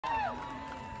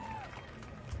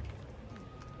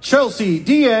Chelsea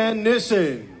Deanne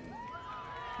Nissen.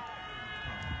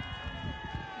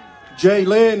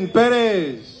 Jaylyn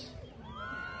Perez.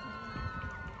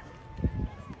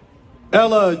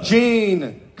 Ella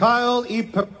Jean Kyle E.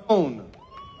 Perron.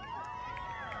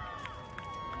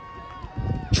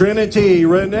 Trinity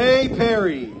Renee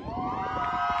Perry.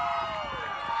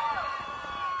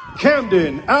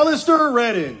 Camden Alistair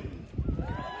Redden.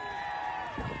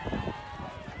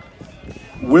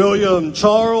 William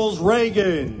Charles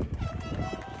Reagan.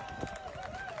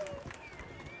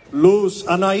 Luz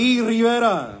Anaí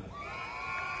Rivera.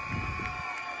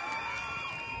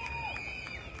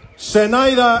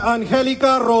 Zenaida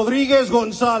Angélica Rodríguez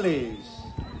González.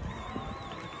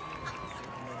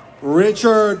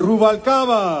 Richard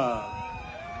Rubalcaba.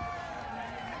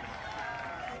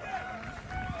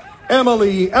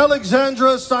 Emily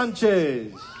Alexandra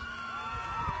Sanchez.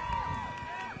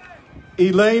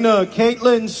 Elena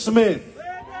Caitlin Smith.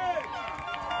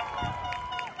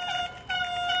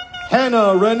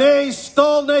 Hannah Renee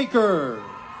Stallnaker.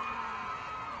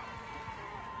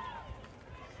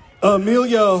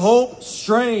 Amelia Hope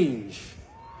Strange.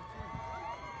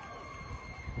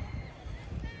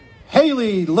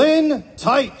 Haley Lynn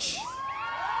Teich.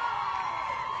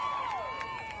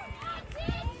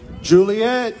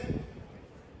 Juliet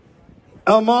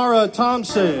Elmara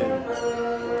Thompson.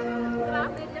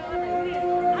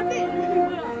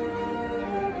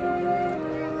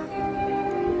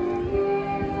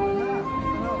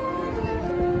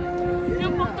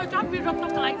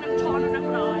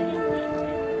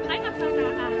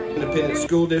 Independent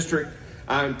School District,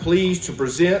 I'm pleased to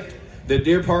present the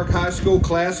Deer Park High School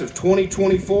class of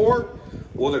 2024.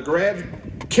 Will the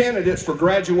candidates for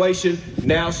graduation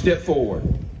now step forward?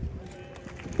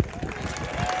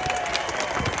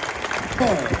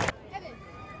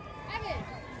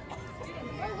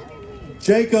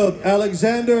 Jacob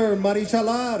Alexander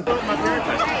Marichalar.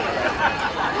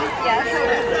 Yes.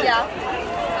 Yeah.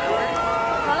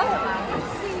 Huh?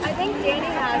 I think Danny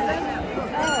has it.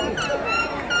 Oh.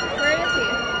 Where is he?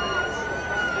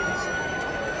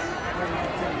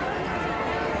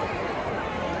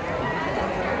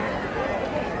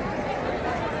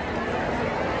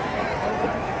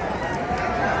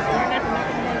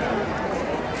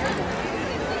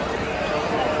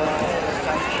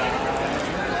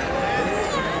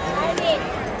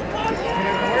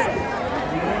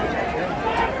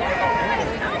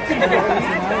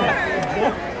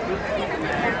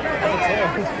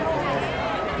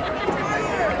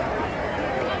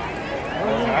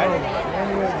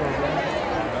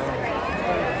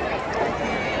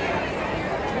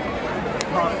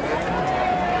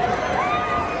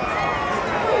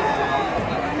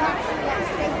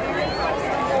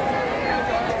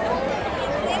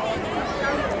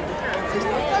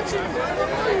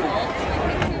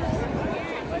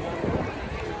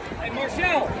 Hey,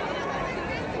 Marshall!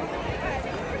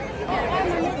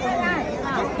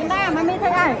 Chúng ta mới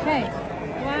thấy ai? Okay.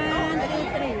 1, 2,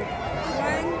 3.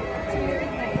 1, 2,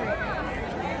 3.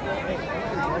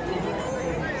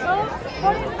 So,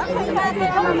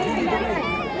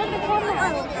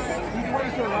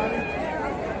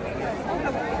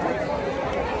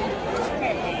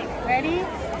 okay, ready?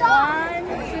 1,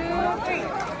 2, 3.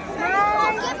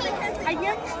 I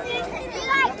get you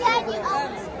like candy.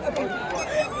 Okay.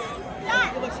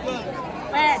 It looks good.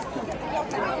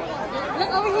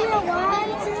 Look over here. 1,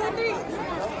 2, 3.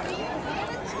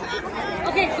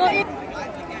 Okay, go in.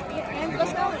 And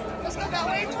let's go that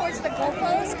way towards the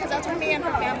goalpost, because that's where me and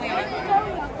her family are.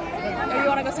 Or you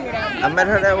want to go see her dad? I met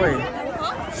her that way.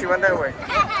 Huh? She went that way.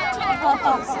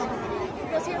 Goalpost.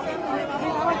 Go see her family.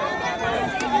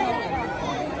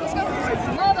 Let's go.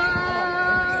 Bye-bye.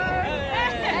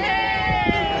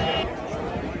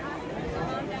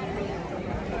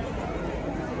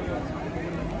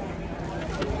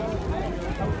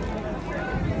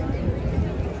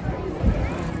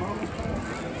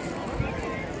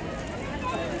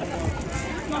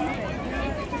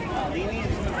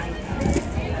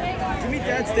 Give me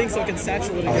Dad's thing so I can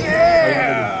saturate it.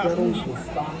 Yeah! The shuttles will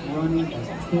stop running at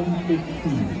 10:15.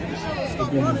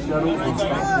 Again, the shuttle will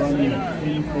stop running at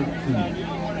 10:15.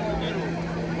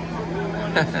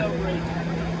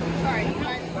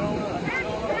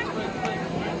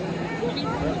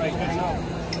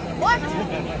 What?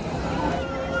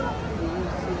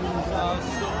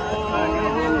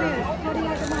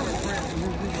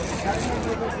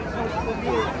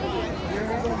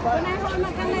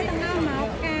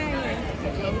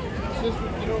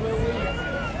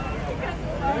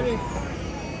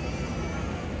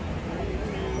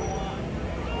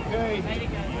 Okay.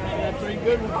 That's pretty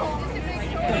good.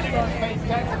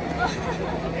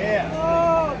 Yeah.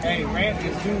 Hey, Ranch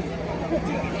is too.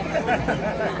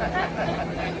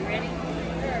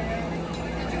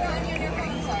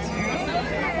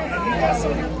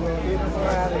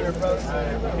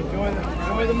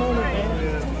 Enjoy the moment, man.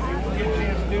 We'll get a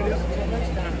chance to do this until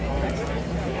next time.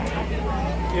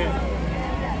 Yeah.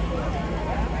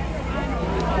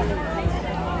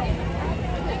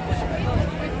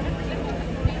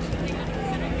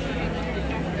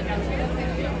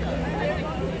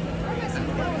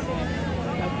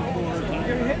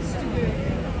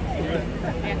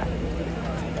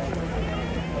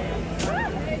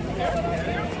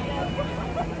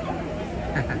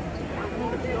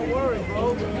 Don't worry,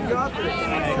 bro. You got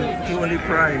this. 20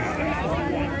 prize.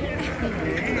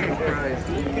 20 prize.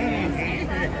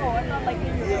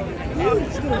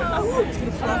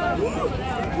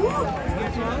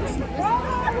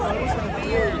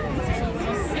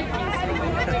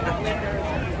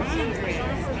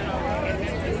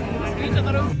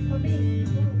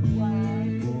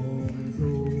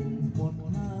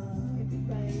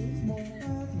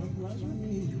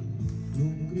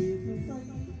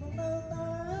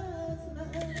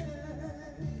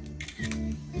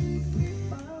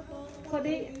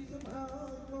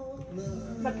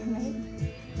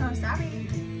 I'm sorry.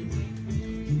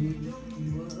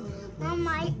 Mama,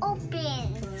 I open.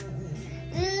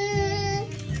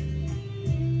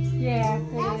 Yeah,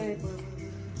 good.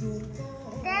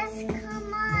 That's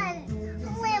come on.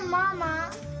 Wait,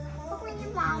 Mama.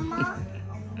 Wait, Mama.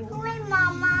 Wait,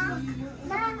 Mama.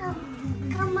 Mama,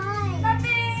 come on.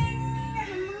 Nothing.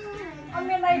 I'm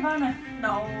gonna leave on it.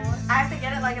 No, I have to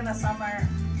get it like in the summer.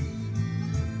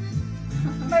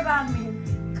 My bad, me.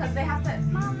 Because they have to.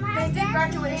 Mama, They did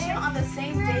graduation on the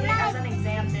same day as an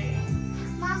exam day.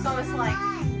 Mama, So it's like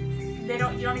you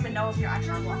don't even know if you're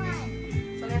actually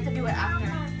walking. So they have to do it after.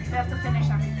 They have to finish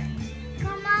everything.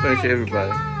 come on. Finish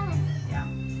everybody. Come on. Yeah.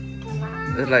 Come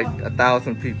on. There's like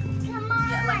 1,000 people. Come on.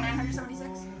 Yeah, like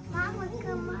 976. Mama,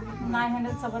 come on.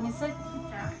 976.